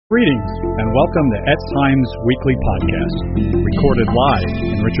Greetings and welcome to Etz Times Weekly Podcast, recorded live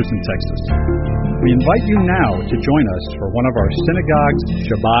in Richardson, Texas. We invite you now to join us for one of our synagogue's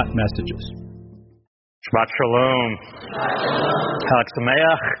Shabbat messages. Shabbat Shalom. Chag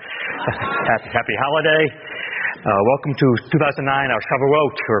Sameach. Happy holiday. Welcome to 2009, our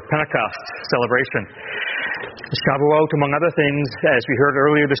Shavuot, or Pentecost celebration. Shavuot, among other things, as we heard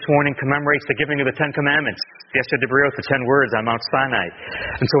earlier this morning, commemorates the giving of the Ten Commandments, Yesod Debriot, the 10 words on Mount Sinai.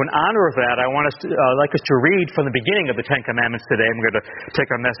 And so in honor of that, I want us like us to read from the beginning of the Ten Commandments today, and we're going to take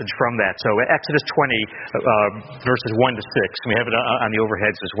our message from that. So Exodus 20, verses 1 to 6. We have it on the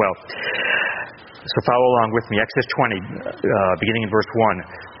overheads as well. So follow along with me. Exodus 20, beginning in verse 1.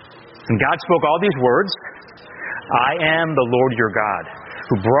 And God spoke all these words, I am the Lord your God,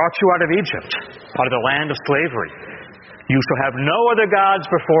 who brought you out of Egypt, out of the land of slavery. You shall have no other gods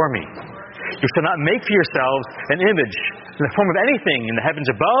before me. You shall not make for yourselves an image in the form of anything in the heavens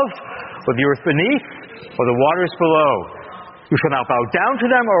above, or the earth beneath, or the waters below. You shall not bow down to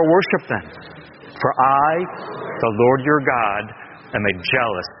them or worship them. For I, the Lord your God, am a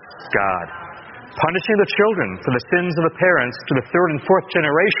jealous God, punishing the children for the sins of the parents to the third and fourth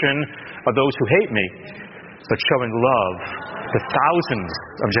generation of those who hate me, but showing love to thousands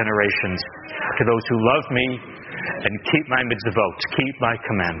of generations to those who love me and keep my mitzvot, keep my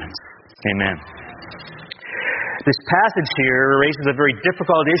commandments. Amen. This passage here raises a very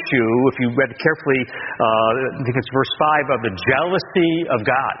difficult issue, if you read it carefully, I think it's verse 5, of the jealousy of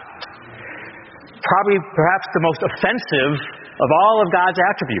God. Perhaps the most offensive of all of God's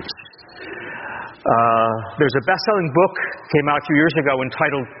attributes. There's a best-selling book came out a few years ago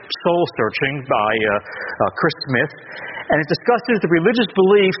entitled Soul Searching by Chris Smith, and it discusses the religious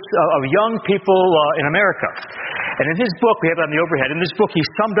beliefs of young people in America. And in his book, we have it on the overhead, in this book he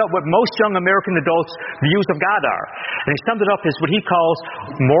summed up what most young American adults' views of God are. And he summed it up as what he calls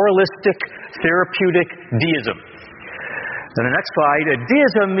moralistic, therapeutic deism. And the next slide,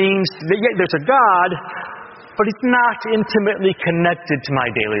 deism means that there's a God, but he's not intimately connected to my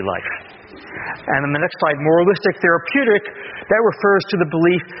daily life. And on the next slide, moralistic therapeutic, that refers to the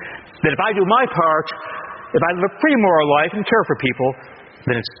belief that if I do my part, if I live a pretty moral life and care for people,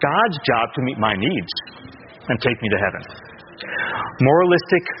 then it's God's job to meet my needs and take me to heaven.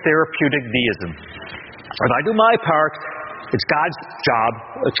 Moralistic therapeutic deism. If I do my part, it's God's job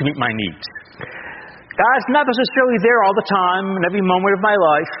to meet my needs. God's not necessarily there all the time in every moment of my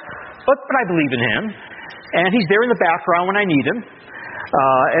life, but I believe in Him, and He's there in the background when I need Him.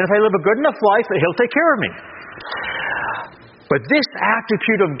 And if I live a good enough life, He'll take care of me. But this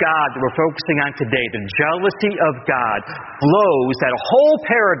attribute of God that we're focusing on today, the jealousy of God, blows that whole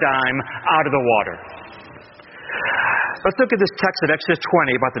paradigm out of the water. Let's look at this text of Exodus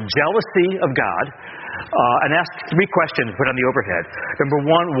 20 about the jealousy of God and ask three questions put on the overhead. Number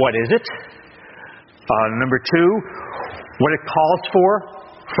one, what is it? Number two, what it calls for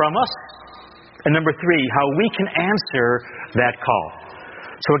from us. And number three, how we can answer that call.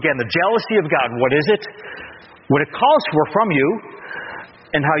 So again, the jealousy of God, what is it? What it calls for from you,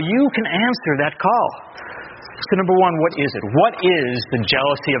 and how you can answer that call. So number one, what is it? What is the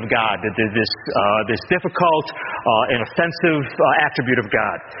jealousy of God, this difficult and offensive attribute of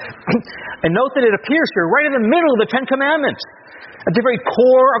God? And note that it appears here right in the middle of the Ten Commandments, at the very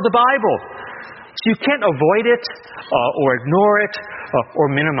core of the Bible. So you can't avoid it, or ignore it, or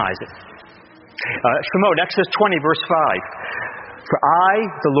minimize it. Shemot, Exodus 20, verse 5. For I,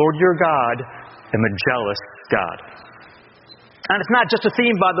 the Lord your God, am a jealous God. And it's not just a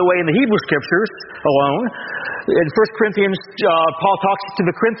theme, by the way, in the Hebrew Scriptures alone. In 1 Corinthians, Paul talks to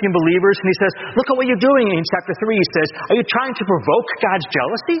the Corinthian believers, and he says, look at what you're doing. In chapter 3, he says, are you trying to provoke God's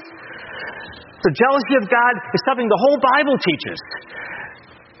jealousy? The jealousy of God is something the whole Bible teaches.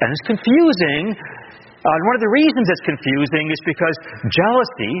 And it's confusing. And one of the reasons it's confusing is because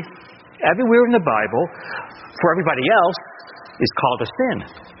jealousy, everywhere in the Bible, for everybody else, is called a sin.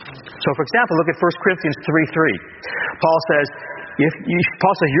 So, for example, look at 1 Corinthians 3:3. Paul says,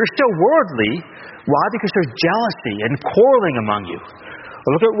 you're still worldly. Why? Because there's jealousy and quarreling among you. Or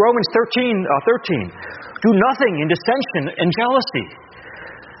look at Romans 13. Do nothing in dissension and jealousy.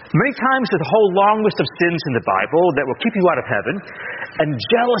 Many times there's a whole long list of sins in the Bible that will keep you out of heaven, and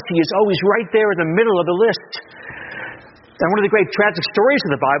jealousy is always right there in the middle of the list. And one of the great tragic stories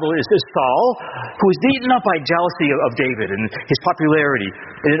of the Bible is Saul, who was eaten up by jealousy of David and his popularity.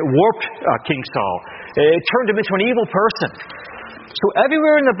 And it warped King Saul. It turned him into an evil person. So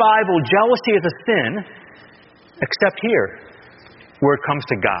everywhere in the Bible, jealousy is a sin, except here, where it comes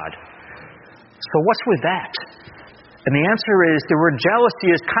to God. So what's with that? And the answer is the word jealousy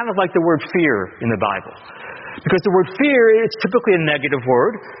is kind of like the word fear in the Bible. Because the word fear is typically a negative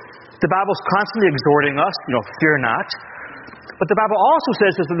word. The Bible's constantly exhorting us, fear not. But the Bible also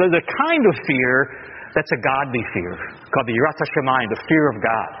says there's a kind of fear that's a godly fear, called the yirat hashamayim, the fear of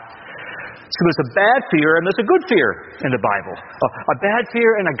God. So there's a bad fear and there's a good fear in the Bible. A bad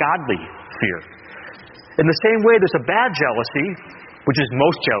fear and a godly fear. In the same way, there's a bad jealousy, which is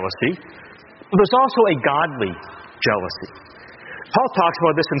most jealousy, but there's also a godly jealousy. Paul talks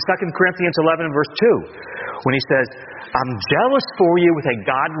about this in 2 Corinthians 11, verse 2, when he says, I'm jealous for you with a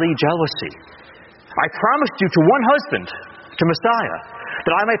godly jealousy. I promised you to one husband, to Messiah,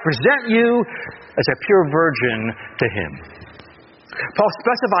 that I might present you as a pure virgin to him. Paul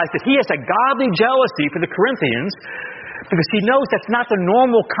specifies that he has a godly jealousy for the Corinthians because he knows that's not the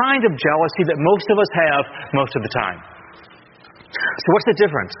normal kind of jealousy that most of us have most of the time. So what's the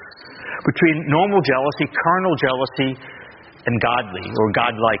difference between normal jealousy, carnal jealousy, and godly or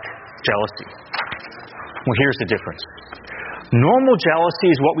godlike jealousy? Well, here's the difference. Normal jealousy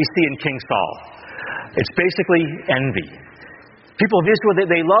is what we see in King Saul. It's basically envy. People of Israel,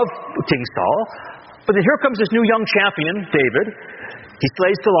 they love King Saul, but then here comes this new young champion, David. He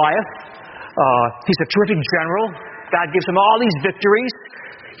slays Goliath. He's a terrific general. God gives him all these victories.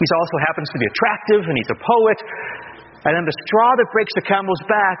 He also happens to be attractive, and he's a poet. And then the straw that breaks the camel's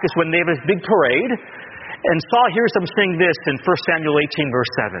back is when they have this big parade. And Saul hears them sing this in 1 Samuel 18,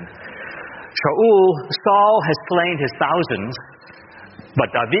 verse 7. Saul has slain his thousands, but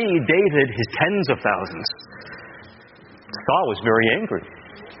David his tens of thousands. Saul was very angry.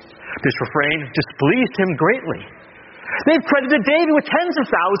 This refrain displeased him greatly. They've credited David with tens of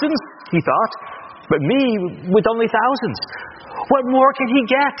thousands, he thought, but me with only thousands. What more can he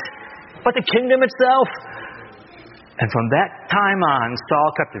get but the kingdom itself? And from that time on, Saul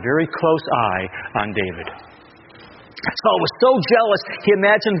kept a very close eye on David. Saul was so jealous, he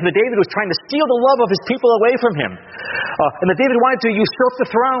imagined that David was trying to steal the love of his people away from him. And that David wanted to usurp the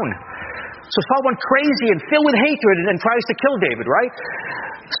throne. So Saul went crazy and filled with hatred and tries to kill David, right?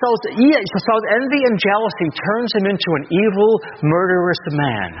 Saul's envy and jealousy turns him into an evil, murderous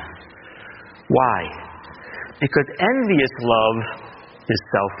man. Why? Because envious love is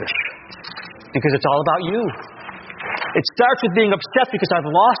selfish. Because it's all about you. It starts with being upset because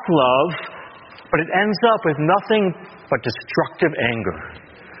I've lost love, but it ends up with nothing but destructive anger.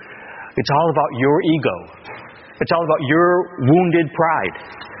 It's all about your ego. It's all about your wounded pride.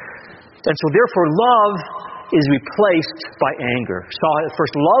 And so therefore love is replaced by anger. Saul at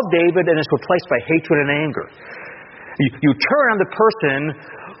first loved David and is replaced by hatred and anger. You turn on the person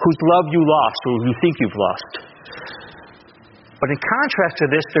whose love you lost, or you think you've lost. But in contrast to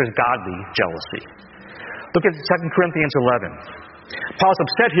this, there's godly jealousy. Look at 2 Corinthians 11. Paul's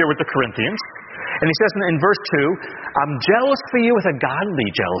upset here with the Corinthians, and he says in verse 2, I'm jealous for you with a godly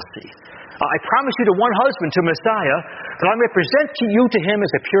jealousy. I promise you to one husband, to Messiah, that I may present you to him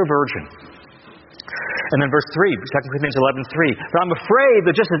as a pure virgin. And then verse 3, 2 Corinthians 11:3. But I'm afraid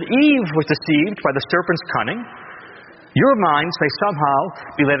that just as Eve was deceived by the serpent's cunning, your minds may somehow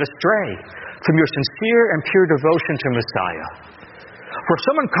be led astray from your sincere and pure devotion to Messiah. For if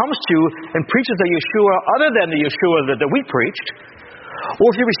someone comes to you and preaches a Yeshua other than the Yeshua that we preached, or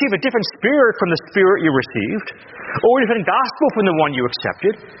if you receive a different spirit from the spirit you received, or a different gospel from the one you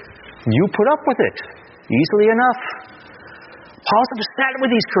accepted, you put up with it easily enough. Paul's upset with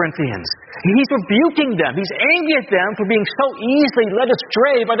these Corinthians. He's rebuking them. He's angry at them for being so easily led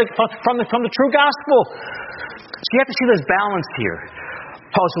astray from the true gospel. So you have to see this balance here.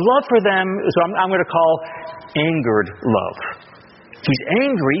 Paul's love for them is what I'm going to call angered love. He's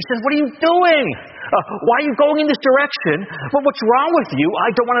angry. He says, what are you doing? Why are you going in this direction? Well, what's wrong with you? I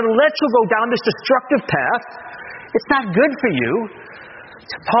don't want to let you go down this destructive path. It's not good for you.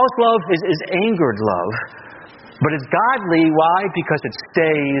 Paul's love is angered love. But it's godly. Why? Because it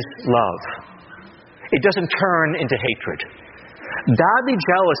stays love. It doesn't turn into hatred. Godly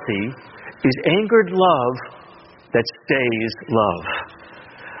jealousy is angered love that stays love.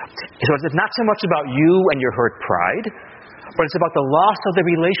 So it's not so much about you and your hurt pride, but it's about the loss of the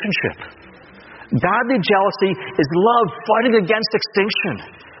relationship. Godly jealousy is love fighting against extinction,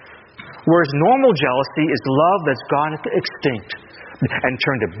 whereas normal jealousy is love that's gone extinct and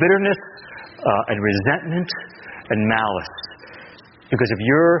turned to bitterness and resentment and malice because of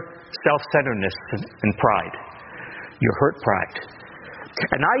your self-centeredness and pride, your hurt pride.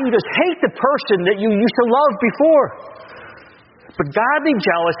 And now you just hate the person that you used to love before. But godly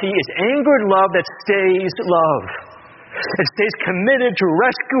jealousy is angered love that stays love. It stays committed to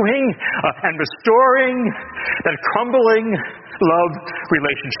rescuing and restoring that crumbling love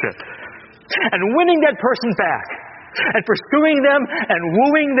relationship. And winning that person back. And pursuing them and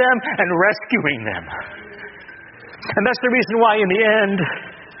wooing them and rescuing them. And that's the reason why, in the end,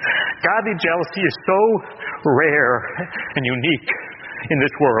 godly jealousy is so rare and unique in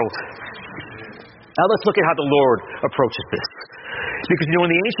this world. Now let's look at how the Lord approaches this. Because, in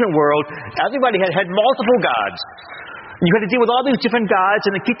the ancient world, everybody had multiple gods. You had to deal with all these different gods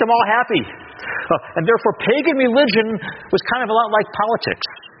and to keep them all happy. And therefore, pagan religion was kind of a lot like politics.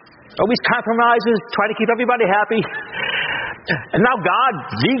 Always compromises, try to keep everybody happy. And now God,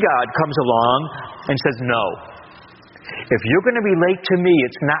 the God, comes along and says, no. If you're going to relate to me,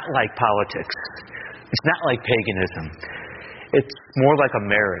 it's not like politics. It's not like paganism. It's more like a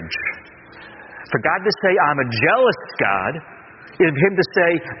marriage. For God to say, I'm a jealous God, is Him to say,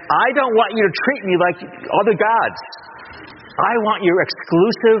 I don't want you to treat me like other gods. I want your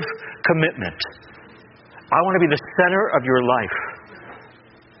exclusive commitment. I want to be the center of your life.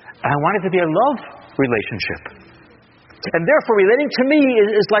 I want it to be a love relationship. And therefore, relating to me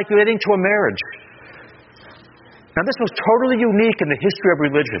is like relating to a marriage. Now, this was totally unique in the history of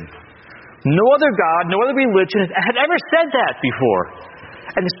religion. No other God, no other religion had ever said that before.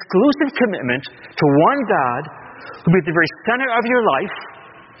 An exclusive commitment to one God who would be at the very center of your life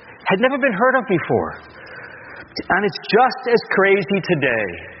had never been heard of before. And it's just as crazy today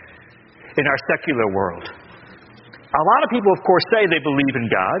in our secular world. A lot of people, of course, say they believe in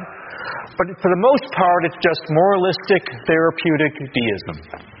God, but for the most part, it's just moralistic, therapeutic deism.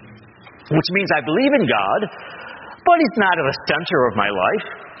 Which means I believe in God, but He's not at the center of my life.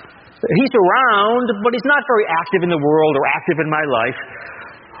 He's around, but He's not very active in the world or active in my life.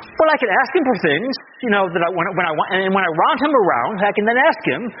 But I can ask Him for things, that when I want, and when I want Him around, I can then ask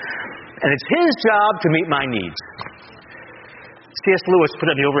Him, and it's His job to meet my needs. C.S. Lewis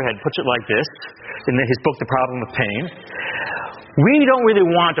puts it like this, in his book, The Problem of Pain. We don't really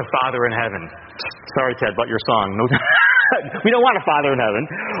want a Father in heaven. Sorry, Ted, about your song. No, we don't want a Father in heaven.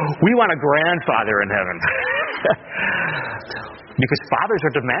 We want a grandfather in heaven. Because fathers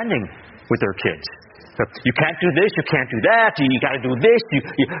are demanding with their kids. You can't do this, you can't do that, you got to do this,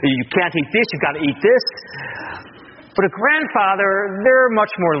 you can't eat this, you got to eat this. But a grandfather, they're much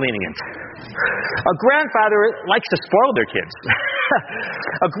more lenient. A grandfather likes to spoil their kids.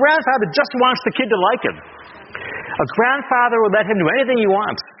 A grandfather just wants the kid to like him. A grandfather will let him do anything he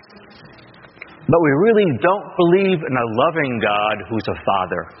wants. But we really don't believe in a loving God who's a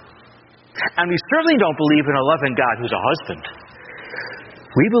father. And we certainly don't believe in a loving God who's a husband.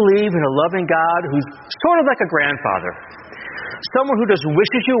 We believe in a loving God who's sort of like a grandfather. Someone who just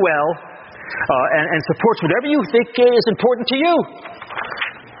wishes you well and supports whatever you think is important to you.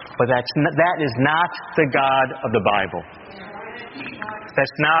 But that is not the God of the Bible.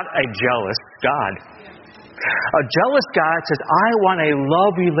 That's not a jealous God. A jealous God says, I want a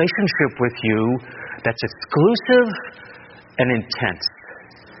love relationship with you that's exclusive and intense.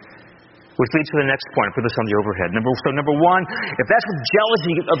 Which leads to the next point. Put this on the overhead. Number one, if that's what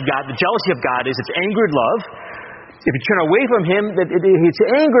jealousy of God, the jealousy of God is, it's angered love. If you turn away from Him, it's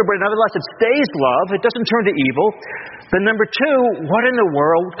anger, but nevertheless it stays love. It doesn't turn to evil. Then number two, what in the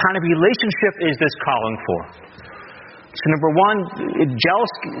world kind of relationship is this calling for? So number one,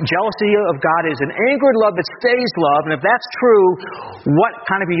 jealousy of God is an angered love that stays love. And if that's true, what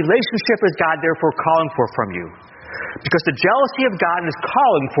kind of relationship is God therefore calling for from you? Because the jealousy of God is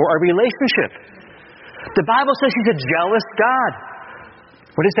calling for a relationship. The Bible says He's a jealous God.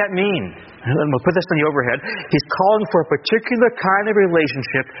 What does that mean? We'll put this on the overhead. He's calling for a particular kind of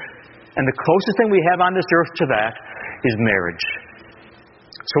relationship, and the closest thing we have on this earth to that is marriage.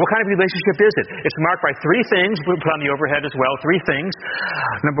 So what kind of relationship is it? It's marked by three things. We'll put on the overhead as well. Three things.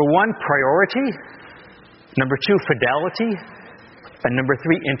 Number one, priority. Number two, fidelity. And number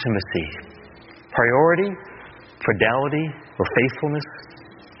three, intimacy. Priority, fidelity, or faithfulness,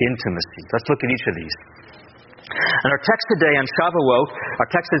 intimacy. Let's look at each of these. And our text today on Shavuot, our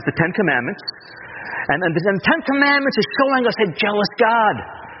text is the Ten Commandments. And the Ten Commandments is showing us a jealous God.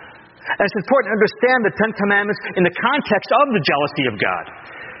 And it's important to understand the Ten Commandments in the context of the jealousy of God.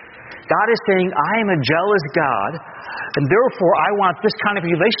 God is saying, I am a jealous God, and therefore I want this kind of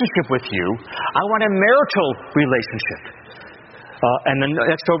relationship with you. I want a marital relationship. And then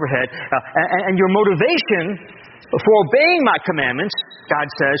next overhead. And your motivation for obeying my commandments, God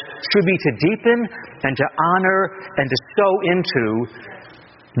says, should be to deepen and to honor and to sow into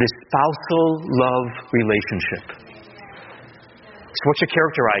this spousal love relationship. So what should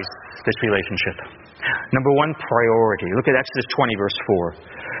characterize this relationship? Number one, priority. Look at Exodus 20, verse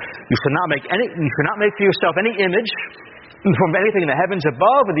 4. You should not make for yourself any image from anything in the heavens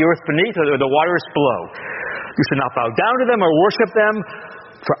above or the earth beneath or the waters below. You should not bow down to them or worship them,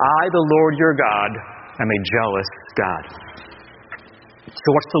 for I, the Lord your God, am a jealous God. So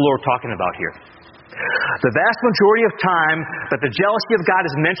what's the Lord talking about here? The vast majority of time that the jealousy of God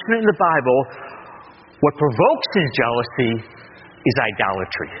is mentioned in the Bible, what provokes his jealousy is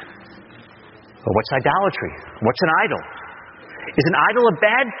idolatry. Well, what's idolatry? What's an idol? Is an idol a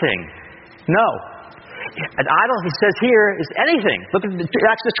bad thing? No. An idol, he says here, is anything. Look at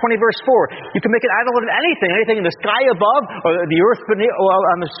Exodus 20, verse 4. You can make an idol of anything in the sky above, or the earth beneath, or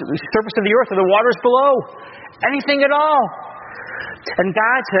on the surface of the earth, or the waters below. Anything at all. And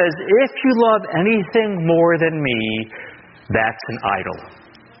God says, if you love anything more than me, that's an idol.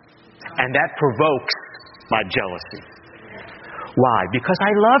 And that provokes my jealousy. Why? Because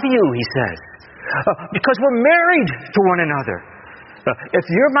I love you, he says. Because we're married to one another. If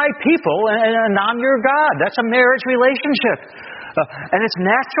you're my people and I'm your God, that's a marriage relationship. And it's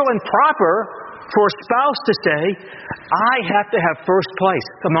natural and proper for a spouse to say, I have to have first place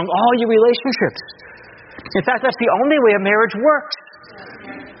among all your relationships. In fact, that's the only way a marriage works.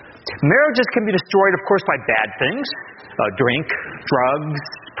 Marriages can be destroyed, of course, by bad things. Drink, drugs,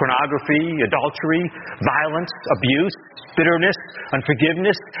 pornography, adultery, violence, abuse, bitterness,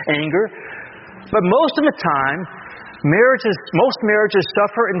 unforgiveness, anger. But most of the time, most marriages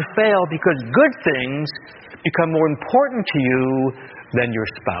suffer and fail because good things become more important to you than your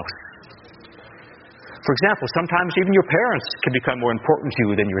spouse. For example, sometimes even your parents can become more important to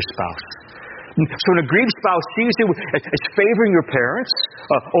you than your spouse. So an aggrieved spouse sees you as favoring your parents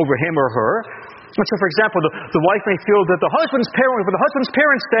over him or her. And so, for example, the wife may feel that what the husband's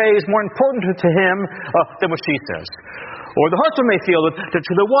parents say is more important to him than what she says. Or the husband may feel that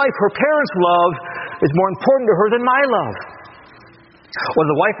to the wife, her parents' love is more important to her than my love. Or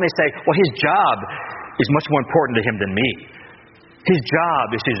the wife may say, well, his job is much more important to him than me. His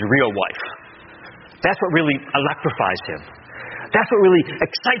job is his real wife. That's what really electrifies him. That's what really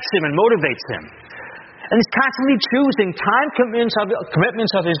excites him and motivates him. And he's constantly choosing time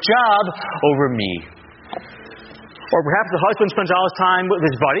commitments of his job over me. Or perhaps the husband spends all his time with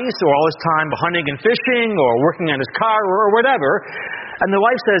his buddies, or all his time hunting and fishing, or working on his car, or whatever. And the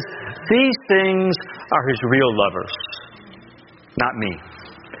wife says, these things are his real lovers, not me.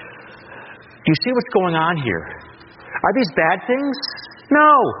 Do you see what's going on here? Are these bad things?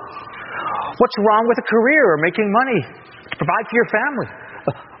 No. What's wrong with a career or making money to provide for your family?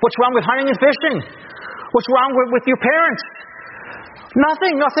 What's wrong with hunting and fishing? What's wrong with your parents?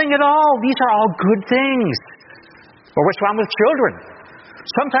 Nothing at all. These are all good things. Or what's wrong with children?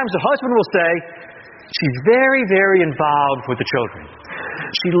 Sometimes the husband will say, she's very, very involved with the children.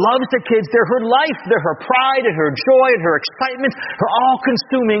 She loves the kids. They're her life. They're her pride and her joy and her excitement, her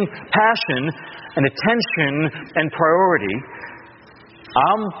all-consuming passion and attention and priority.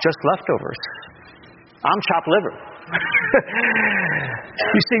 I'm just leftovers. I'm chopped liver.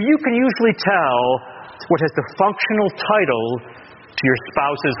 You see, you can usually tell what has the functional title to your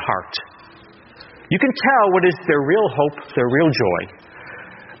spouse's heart. You can tell what is their real hope, their real joy.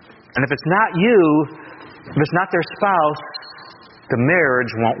 And if it's not you, if it's not their spouse, the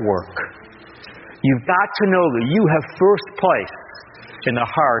marriage won't work. You've got to know that you have first place in the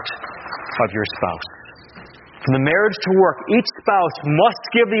heart of your spouse. For the marriage to work, each spouse must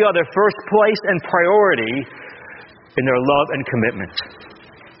give the other first place and priority in their love and commitment.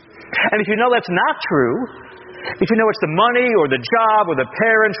 And if you know that's not true, if you know it's the money or the job or the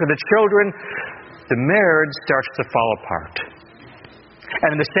parents or the children, the marriage starts to fall apart. And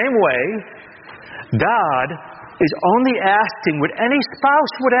in the same way, God is only asking what any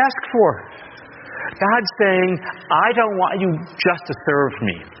spouse would ask for. God's saying, I don't want you just to serve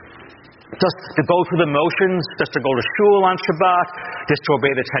me, just to go through the motions, just to go to shul on Shabbat, just to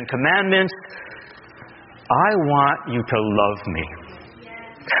obey the Ten Commandments. I want you to love me.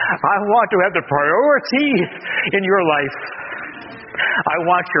 I want to have the priority in your life. I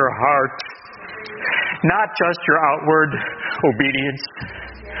want your heart, not just your outward obedience,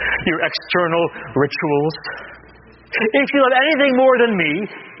 your external rituals. If you love anything more than me,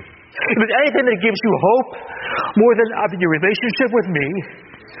 if there's anything that gives you hope more than your relationship with me,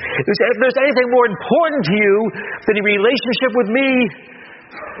 if there's anything more important to you than your relationship with me,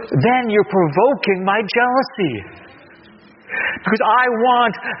 then you're provoking my jealousy. Because I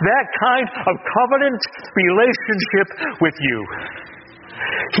want that kind of covenant relationship with you.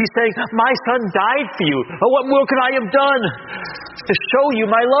 He's saying, my son died for you. What more could I have done to show you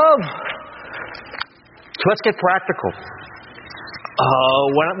my love? So let's get practical.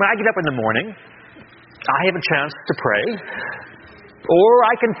 When I get up in the morning, I have a chance to pray. Or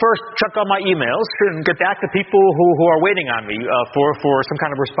I can first check on my emails and get back to people who are waiting on me for some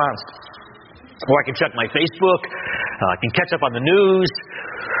kind of response. Or I can check my Facebook. I can catch up on the news.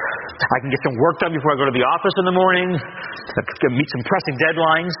 I can get some work done before I go to the office in the morning. I can meet some pressing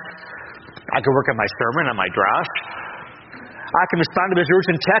deadlines. I can work on my sermon, on my draft. I can respond to this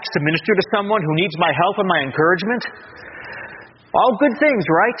urgent text to minister to someone who needs my help and my encouragement. All good things,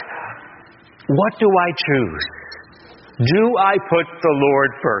 right? What do I choose? Do I put the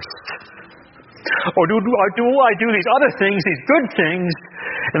Lord first? Or do I do these other things, these good things,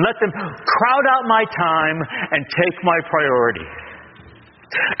 and let them crowd out my time and take my priority?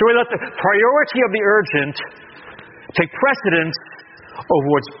 Do I let the priority of the urgent take precedence over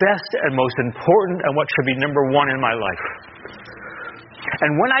what's best and most important and what should be number one in my life?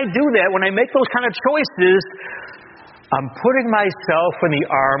 And when I do that, when I make those kind of choices, I'm putting myself in the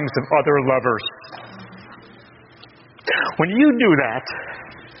arms of other lovers. When you do that,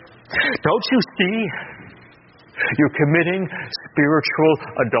 don't you see? You're committing spiritual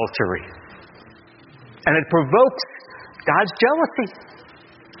adultery. And it provokes God's jealousy.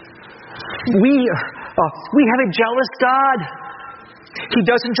 We have a jealous God. He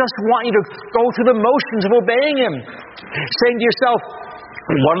doesn't just want you to go through the motions of obeying Him, saying to yourself,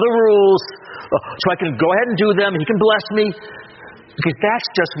 what are the rules? So I can go ahead and do them. He can bless me. Because that's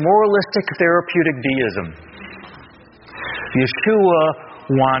just moralistic therapeutic deism. Yeshua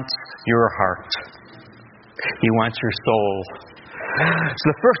wants your heart. He wants your soul. So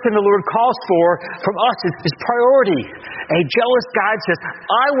the first thing the Lord calls for from us is priority. A jealous God says,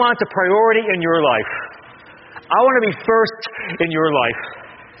 I want the priority in your life. I want to be first in your life.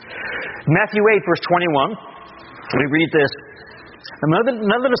 Matthew 8, verse 21. We read this.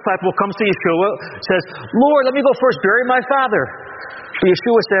 Another disciple comes to Yeshua, says, Lord, let me go first bury my father.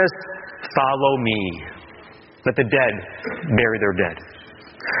 Yeshua says, follow me. Let the dead bury their dead.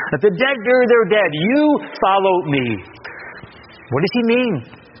 Let the dead bury their dead. You follow me. What does he mean?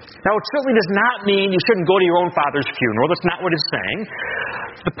 Now, it certainly does not mean you shouldn't go to your own father's funeral. That's not what it's saying.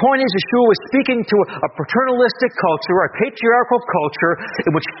 The point is, Yeshua was speaking to a paternalistic culture, a patriarchal culture,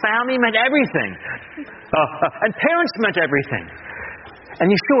 in which family meant everything. And parents meant everything. And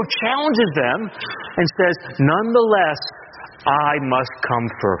Yeshua challenges them and says, nonetheless, I must come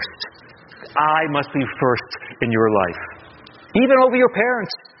first. I must be first in your life. Even over your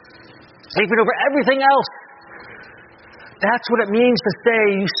parents. Even over everything else. That's what it means to say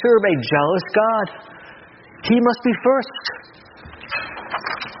you serve a jealous God. He must be first.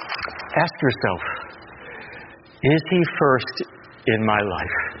 Ask yourself, is He first in my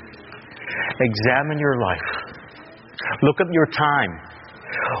life? Examine your life. Look at your time.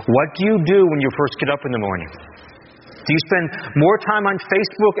 What do you do when you first get up in the morning? Do you spend more time on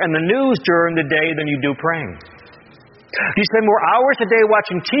Facebook and the news during the day than you do praying? Do you spend more hours a day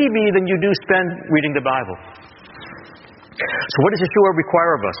watching TV than you do spend reading the Bible? So what does Yeshua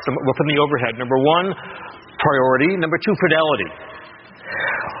require of us? Well, from the overhead, number one, priority. Number two, fidelity.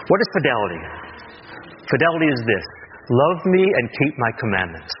 What is fidelity? Fidelity is this: love me and keep my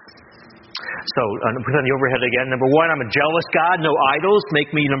commandments. So, put on the overhead again. Number one, I'm a jealous God. No idols. Make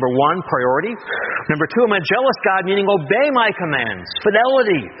me, number one, priority. Number two, I'm a jealous God, meaning obey my commands.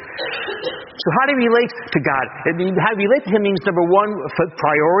 Fidelity. So how do you relate to God? How you relate to Him means, number one,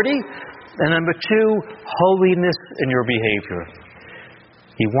 priority. And number two, holiness in your behavior.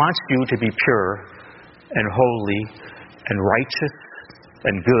 He wants you to be pure and holy and righteous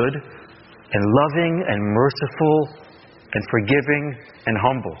and good and loving and merciful and forgiving and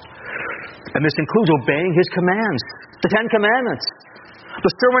humble. And this includes obeying His commands, the Ten Commandments.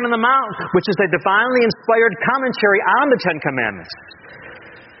 The Sermon on the Mount, which is a divinely inspired commentary on the Ten Commandments.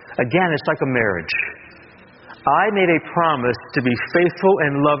 Again, it's like a marriage. I made a promise to be faithful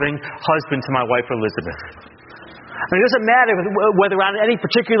and loving husband to my wife, Elizabeth. And it doesn't matter whether on any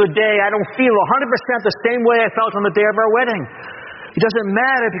particular day I don't feel 100% the same way I felt on the day of our wedding. It doesn't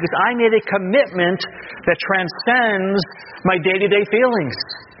matter because I made a commitment that transcends my day-to-day feelings.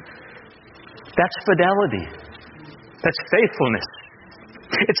 That's fidelity. That's faithfulness.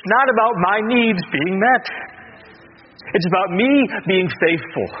 It's not about my needs being met. It's about me being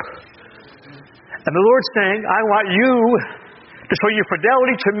faithful. And the Lord's saying, I want you to show your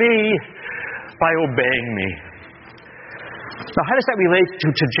fidelity to me by obeying me. Now, how does that relate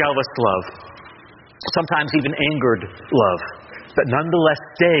to jealous love? Sometimes even angered love, but nonetheless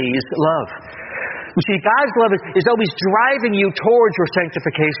stays love. You see, God's love is always driving you towards your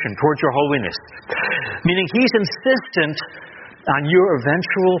sanctification, towards your holiness. Meaning He's insistent on your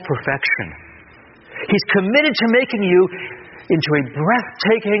eventual perfection. He's committed to making you into a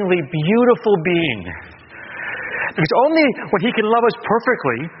breathtakingly beautiful being. Because only when He can love us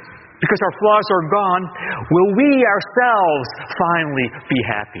perfectly, because our flaws are gone, will we ourselves finally be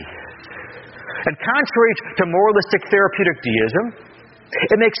happy. And contrary to moralistic therapeutic deism,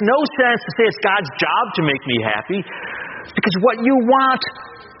 it makes no sense to say it's God's job to make me happy, because what you want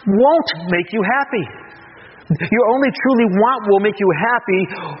won't make you happy. Your only truly want will make you happy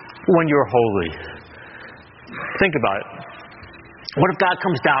when you're holy. Think about it. What if God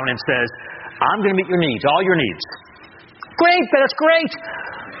comes down and says, I'm going to meet your needs, all your needs? Great, that's great.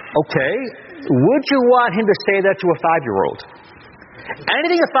 Okay, would you want him to say that to a 5-year-old?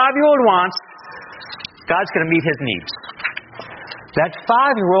 Anything a 5-year-old wants, God's going to meet his needs. That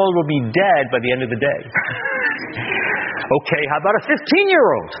 5-year-old will be dead by the end of the day. Okay, how about a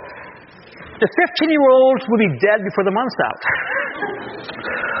 15-year-old? The 15-year-old will be dead before the month's out.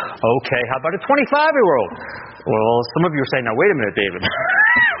 Okay, how about a 25-year-old? Well, some of you are saying, now wait a minute, David.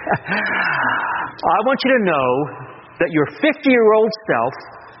 I want you to know that your 50-year-old self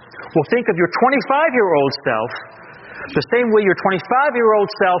will think of your 25-year-old self the same way your 25-year-old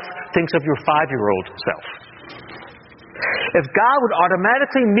self thinks of your 5-year-old self. If God would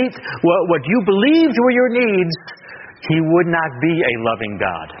automatically meet what you believed were your needs, he would not be a loving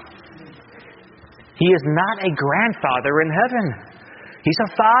God. He is not a grandfather in heaven. He's a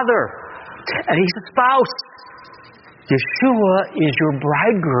father. And he's a spouse. Yeshua is your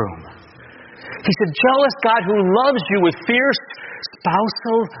bridegroom. He's a jealous God who loves you with fierce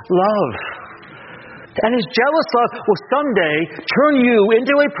spousal love. And his jealous love will someday turn you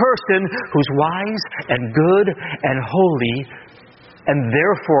into a person who's wise and good and holy, and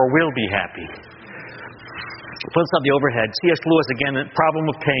therefore will be happy. Let's have the overhead. C.S. Lewis, again, the Problem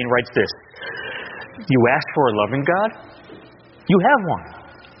of Pain, writes this. You ask for a loving God? You have one.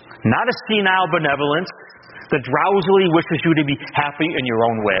 Not a senile benevolence that drowsily wishes you to be happy in your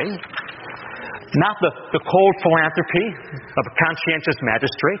own way. Not the cold philanthropy of a conscientious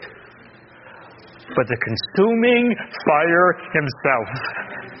magistrate, but the consuming fire himself.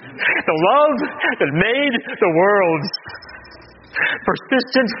 The love that made the world.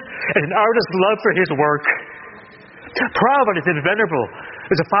 Persistent as an artist's love for his work. Proud as venerable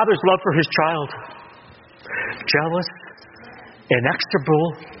as a father's love for his child. Jealous, inexorable,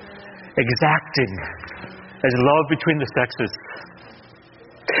 exacting as love between the sexes.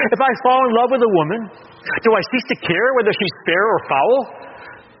 If I fall in love with a woman, do I cease to care whether she's fair or foul?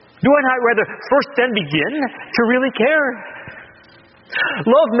 Do I not rather first then begin to really care?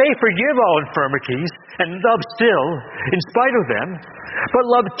 Love may forgive all infirmities, and love still, in spite of them, but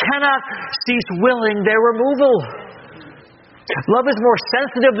love cannot cease willing their removal. Love is more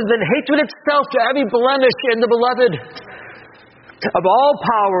sensitive than hatred itself to every blemish in the beloved. Of all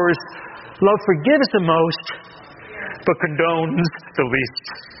powers, love forgives the most, but condones the least.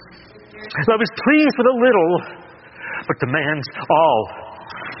 Love is pleased with a little, but demands all.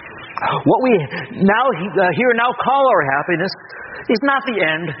 What we here now call our happiness is not the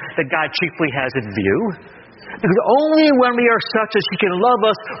end that God chiefly has in view. Because only when we are such as he can love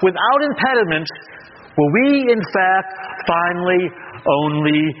us without impediment will we, in fact, finally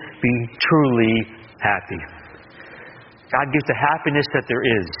only be truly happy. God gives the happiness that there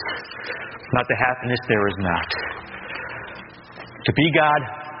is, not the happiness there is not. To be God,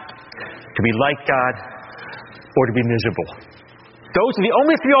 to be like God, or to be miserable. Those are the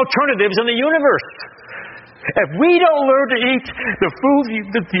only three alternatives in the universe. If we don't learn to eat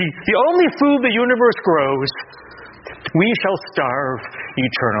the only food the universe grows, we shall starve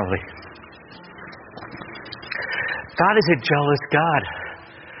eternally. God is a jealous God,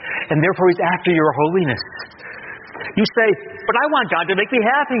 and therefore he's after your holiness. You say, but I want God to make me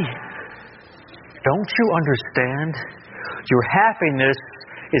happy. Don't you understand? Your happiness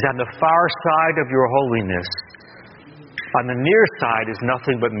is on the far side of your holiness. On the near side is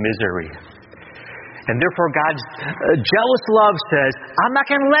nothing but misery. And therefore God's jealous love says, I'm not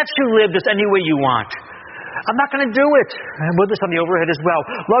going to let you live this any way you want. I'm not going to do it. And with this on the overhead as well.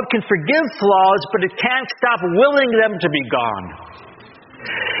 Love can forgive flaws, but it can't stop willing them to be gone.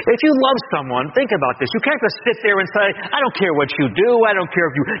 If you love someone, think about this. You can't just sit there and say, I don't care what you do. I don't care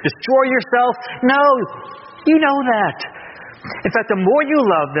if you destroy yourself. No, you know that. In fact, the more you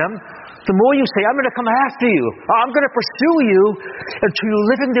love them, the more you say, I'm going to come after you. I'm going to pursue you until you're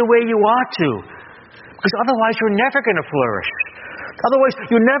living the way you ought to. Because otherwise you're never going to flourish. Otherwise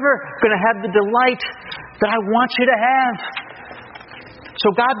you're never going to have the delight that I want you to have.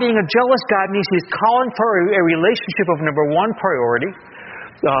 So God being a jealous God means he's calling for a relationship of number one, priority.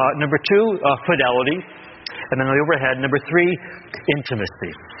 Number two, fidelity. And then on the overhead, number three,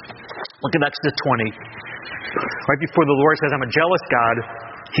 intimacy. Look at Exodus 20. Right before the Lord says, I'm a jealous God,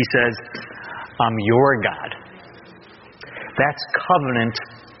 he says, I'm your God. That's covenant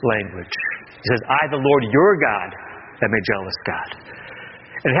language. He says, I, the Lord, your God, am a jealous God.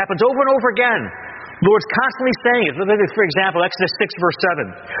 And it happens over and over again. The Lord's constantly saying it. Look at, for example, Exodus 6, verse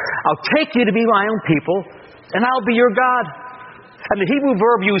 7. I'll take you to be my own people, and I'll be your God. And the Hebrew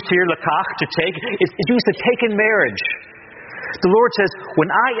verb used here, lakach, to take, is used to take in marriage. The Lord says, when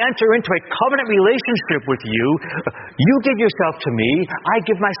I enter into a covenant relationship with you, you give yourself to me, I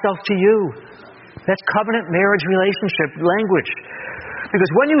give myself to you. That's covenant marriage relationship language.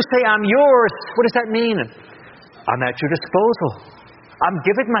 Because when you say, I'm yours, what does that mean? I'm at your disposal. I'm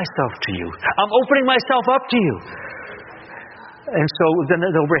giving myself to you. I'm opening myself up to you. And so then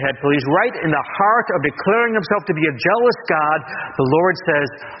the overhead, please. Right in the heart of declaring himself to be a jealous God, the Lord says,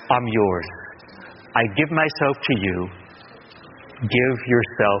 I'm yours. I give myself to you. Give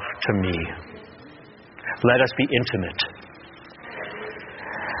yourself to me. Let us be intimate.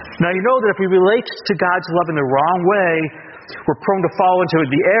 Now you know that if we relate to God's love in the wrong way, we're prone to fall into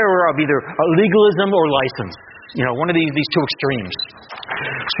the error of either legalism or license. You know, one of these two extremes.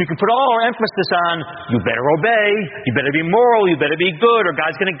 So you can put all our emphasis on, you better obey, you better be moral, you better be good, or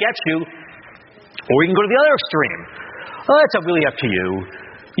God's going to get you. Or you can go to the other extreme. Oh, it's really up to you.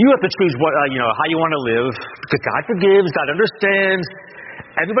 You have to choose what, how you want to live. Because God forgives, God understands.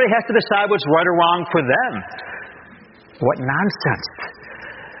 Everybody has to decide what's right or wrong for them. What nonsense.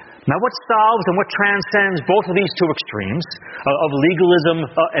 Now, what solves and what transcends both of these two extremes of legalism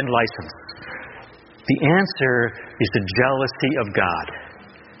and license? The answer is the jealousy of God.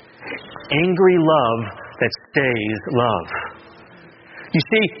 Angry love that stays love. You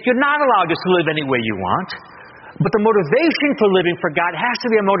see, you're not allowed just to live any way you want. But the motivation for living for God has to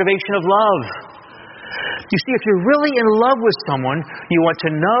be a motivation of love. You see, if you're really in love with someone, you want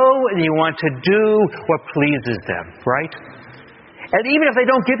to know and you want to do what pleases them, right? And even if they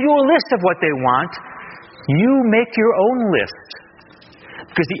don't give you a list of what they want, you make your own list.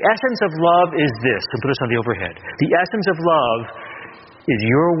 Because the essence of love is this. And put this on the overhead. The essence of love is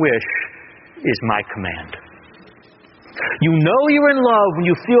your wish is my command. You know you're in love when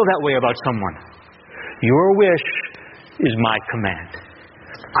you feel that way about someone. Your wish is my command.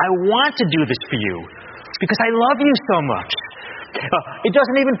 I want to do this for you because I love you so much. It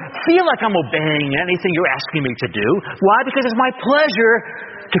doesn't even feel like I'm obeying anything you're asking me to do. Why? Because it's my pleasure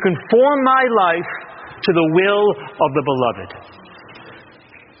to conform my life to the will of the beloved.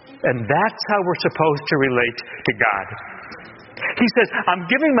 And that's how we're supposed to relate to God. He says, I'm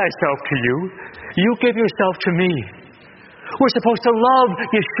giving myself to you. You give yourself to me. We're supposed to love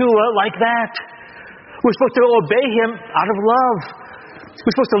Yeshua like that. We're supposed to obey him out of love.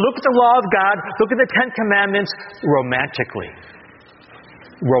 We're supposed to look at the law of God, look at the Ten Commandments romantically.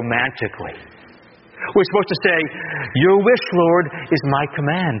 Romantically. We're supposed to say, your wish, Lord, is my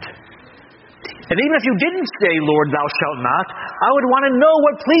command. And even if you didn't say, Lord, thou shalt not, I would want to know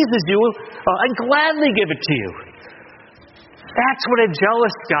what pleases you and gladly give it to you. That's what a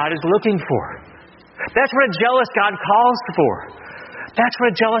jealous God is looking for. That's what a jealous God calls for. That's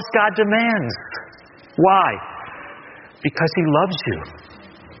what a jealous God demands. Why? Because he loves you.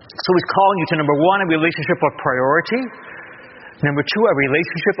 So he's calling you to, number one, a relationship of priority. Number two, a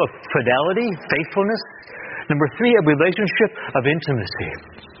relationship of fidelity, faithfulness. Number three, a relationship of intimacy.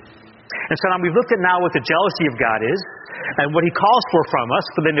 And so now we've looked at now what the jealousy of God is and what he calls for from us,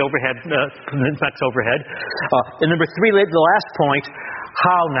 but then the overhead, next overhead. And number three, the last point,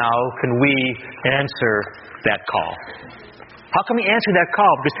 how now can we answer that call? How can we answer that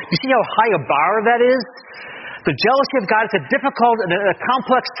call? Because you see how high a bar that is? The jealousy of God is a difficult and a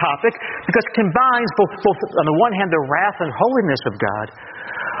complex topic because it combines both on the one hand, the wrath and holiness of God,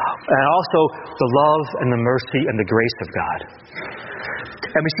 and also the love and the mercy and the grace of God.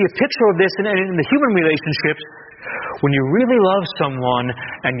 And we see a picture of this in the human relationships when you really love someone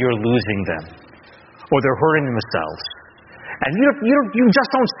and you're losing them, or they're hurting themselves. And you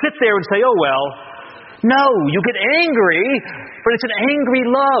just don't sit there and say, oh, well. No, you get angry, but it's an angry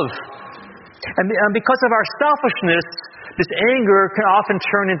love. And because of our selfishness, this anger can often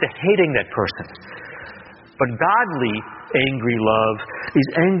turn into hating that person. But godly angry love is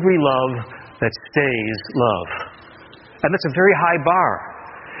angry love that stays love. And that's a very high bar.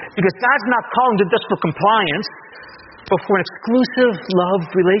 Because God's not calling to just for compliance, but for an exclusive love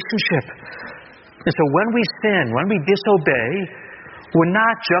relationship. And so when we sin, when we disobey, we're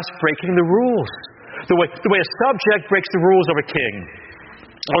not just breaking the rules. The way a subject breaks the rules of a king,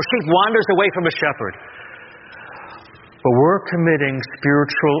 or a sheep wanders away from a shepherd. But we're committing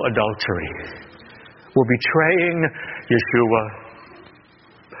spiritual adultery. We're betraying Yeshua.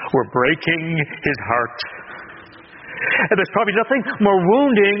 We're breaking his heart. And there's probably nothing more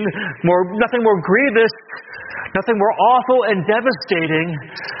wounding, nothing more grievous, nothing more awful and devastating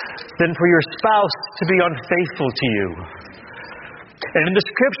than for your spouse to be unfaithful to you. And in the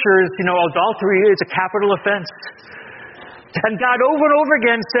scriptures, adultery is a capital offense. And God over and over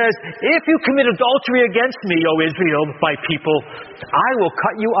again says, if you commit adultery against me, O Israel, my people, I will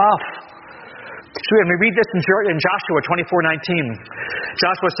cut you off. And we read this in Joshua 24:19.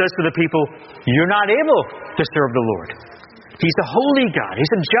 Joshua says to the people, you're not able to serve the Lord. He's a holy God.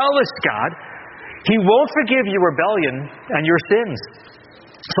 He's a jealous God. He won't forgive your rebellion and your sins.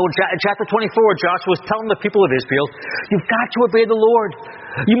 So in chapter 24, Joshua was telling the people of Israel, you've got to obey the Lord.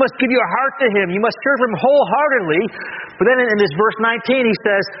 You must give your heart to Him. You must serve Him wholeheartedly. But then in this verse 19, he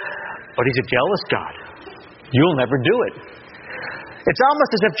says, but He's a jealous God. You'll never do it. It's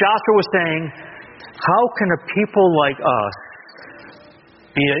almost as if Joshua was saying, how can a people like us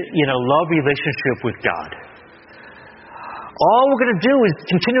be in a love relationship with God? All we're going to do is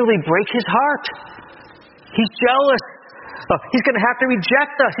continually break His heart. He's jealous. He's going to have to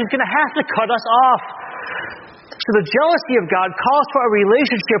reject us. He's going to have to cut us off. So the jealousy of God calls for a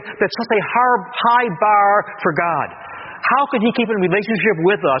relationship that sets a high bar for God. How can He keep in relationship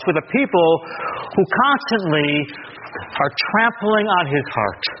with us, with a people who constantly are trampling on His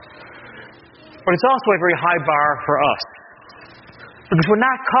heart? But it's also a very high bar for us. Because we're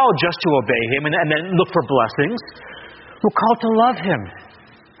not called just to obey Him and then look for blessings. We're called to love Him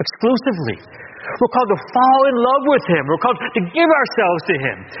exclusively. We're called to fall in love with Him. We're called to give ourselves to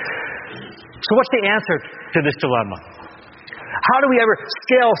Him. So what's the answer to this dilemma? How do we ever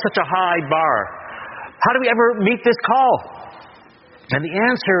scale such a high bar? How do we ever meet this call? And the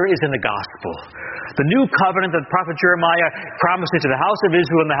answer is in the gospel. The new covenant that the prophet Jeremiah promises to the house of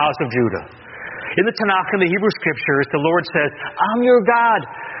Israel and the house of Judah. In the Tanakh, in the Hebrew Scriptures, the Lord says, I'm your God.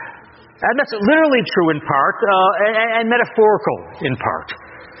 And that's literally true in part, and metaphorical in part.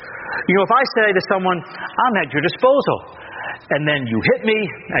 You know, if I say to someone, I'm at your disposal, and then you hit me,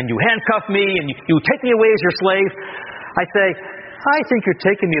 and you handcuff me, and you take me away as your slave, I say, I think you're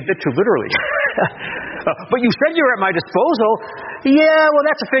taking me a bit too literally. But you said you were at my disposal. Yeah, well,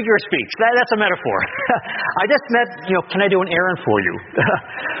 that's a figure of speech. That's a metaphor. I just meant, can I do an errand for you?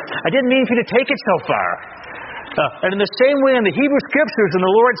 I didn't mean for you to take it so far. And in the same way in the Hebrew Scriptures, when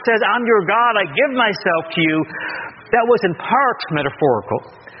the Lord says, I'm your God, I give myself to you, that was in part metaphorical.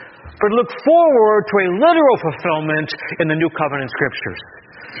 But look forward to a literal fulfillment in the New Covenant Scriptures.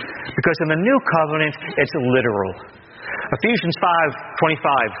 Because in the New Covenant, it's literal. Ephesians 5:25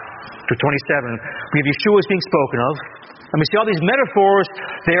 to 27, we have Yeshua is being spoken of. And we see all these metaphors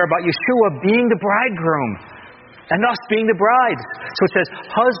there about Yeshua being the bridegroom and us being the brides. So it says,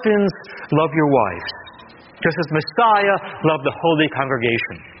 husbands, love your wives, just as Messiah loved the holy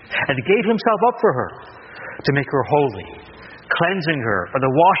congregation and gave Himself up for her to make her holy, cleansing her by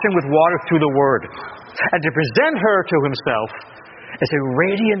the washing with water through the Word, and to present her to Himself as a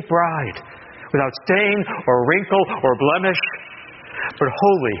radiant bride, without stain or wrinkle or blemish, but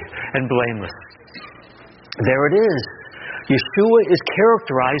holy and blameless. There it is. Yeshua is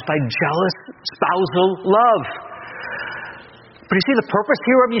characterized by jealous spousal love. But you see the purpose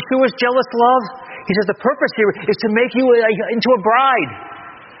here of Yeshua's jealous love? He says the purpose here is to make you into a bride.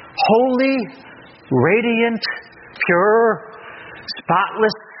 Holy, radiant, pure,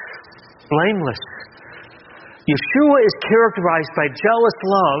 spotless, blameless. Yeshua is characterized by jealous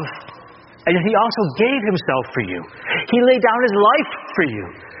love, and He also gave Himself for you. He laid down His life for you.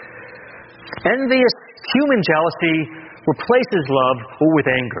 Envious human jealousy replaces love with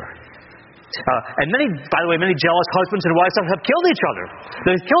anger. And many jealous husbands and wives have killed each other.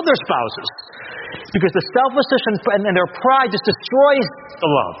 They've killed their spouses. Because the selfishness and their pride just destroys the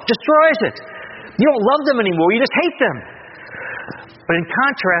love. Destroys it. You don't love them anymore. You just hate them. But in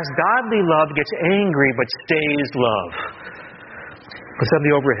contrast, godly love gets angry but stays love. What's on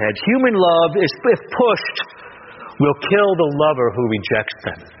the overhead? Human love, if pushed, will kill the lover who rejects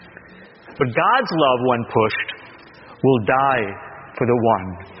them. But God's love, when pushed, will die for the one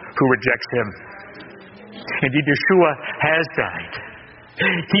who rejects Him. Indeed, Yeshua has died.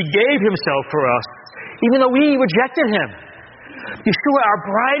 He gave Himself for us, even though we rejected Him. Yeshua, our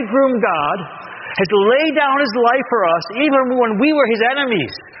bridegroom God, has laid down His life for us, even when we were His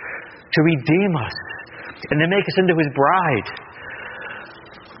enemies, to redeem us and to make us into His bride.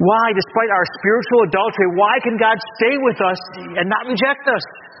 Why, despite our spiritual adultery, why can God stay with us and not reject us?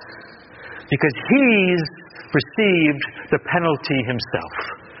 Because He's received the penalty Himself.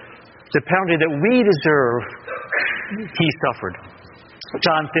 The penalty that we deserve, He suffered.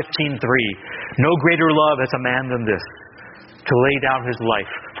 John 15:3. No greater love has a man than this, to lay down his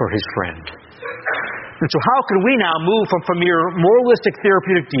life for his friend. And so how can we now move from mere moralistic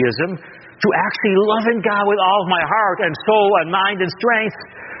therapeutic deism to actually loving God with all of my heart and soul and mind and strength,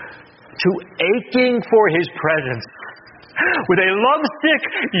 to aching for His presence with a lovesick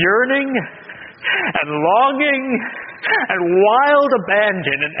yearning and longing and wild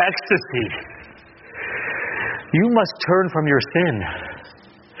abandon and ecstasy. You must turn from your sin.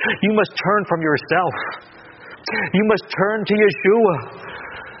 You must turn from yourself. You must turn to Yeshua,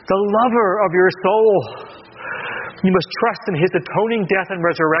 the lover of your soul. You must trust in His atoning death and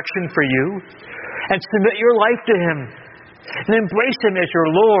resurrection for you, and submit your life to Him, and embrace Him as your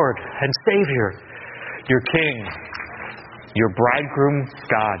Lord and Savior, your King, your bridegroom,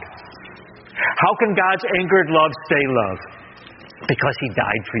 God. How can God's angered love stay love? Because He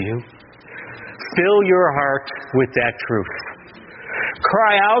died for you. Fill your heart with that truth.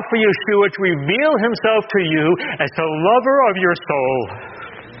 Cry out for Yeshua to reveal Himself to you as the lover of your soul.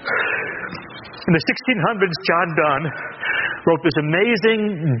 In the 1600s, John Donne wrote this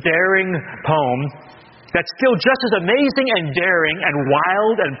amazing, daring poem that's still just as amazing and daring and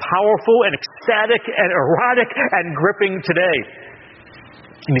wild and powerful and ecstatic and erotic and gripping today.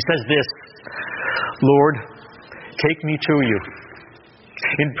 And he says this, Lord, take me to you.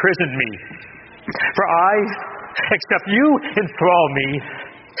 Imprison me. For I, except you enthrall me,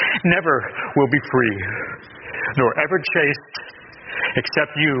 never will be free, nor ever chaste,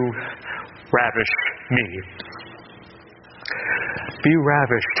 except you ravish me. Be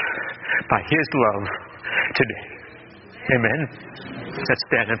ravished by His love today. Amen. Let's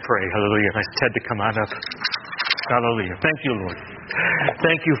stand and pray. Hallelujah. Nice Ted to come on up. Hallelujah. Thank you, Lord.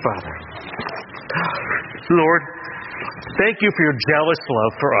 Thank you, Father. Lord, thank you for your jealous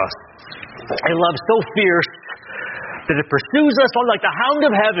love for us. A love so fierce that it pursues us like the hound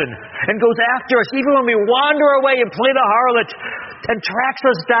of heaven and goes after us even when we wander away and play the harlot, and tracks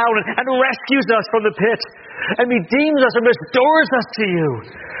us down and rescues us from the pit and redeems us and restores us to you.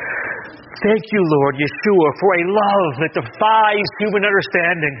 Thank you, Lord Yeshua, for a love that defies human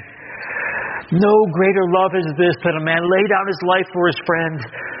understanding. No greater love is this than a man lay down his life for his friend.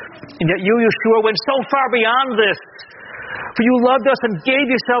 And yet you, Yeshua, went so far beyond this. For you loved us and gave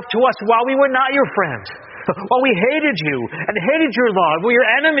yourself to us while we were not your friend, while we hated you and hated your law, we were your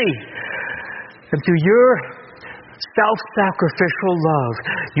enemy. And through your self-sacrificial love,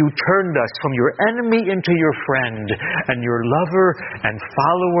 you turned us from your enemy into your friend and your lover and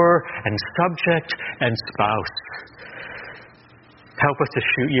follower and subject and spouse. Help us to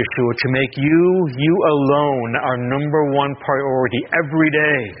shoot Yeshua, to make you alone, our number one priority every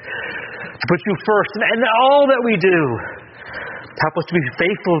day. To put you first in all that we do. Help us to be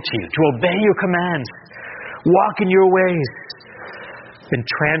faithful to you, to obey your commands, walk in your ways, and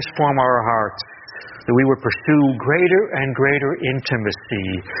transform our hearts, that we would pursue greater and greater intimacy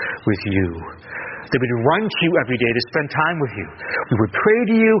with you. That we would run to you every day to spend time with you. We would pray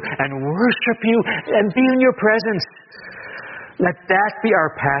to you and worship you and be in your presence. Let that be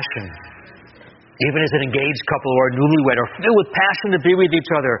our passion. Even as an engaged couple or a newlywed are filled with passion to be with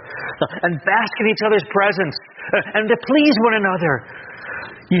each other and bask in each other's presence and to please one another.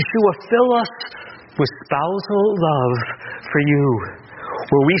 Yeshua, fill us with spousal love for you,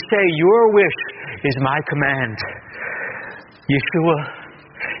 where we say, your wish is my command. Yeshua,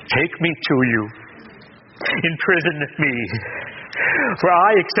 take me to you. Imprison me. For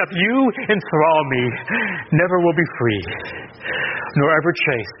I, except you enthrall me, never will be free, nor ever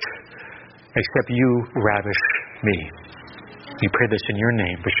chaste, except you ravish me. We pray this in your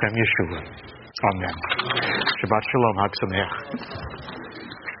name, B'Shem Yeshua. Amen. Shabbat Shalom. Hag Sameach.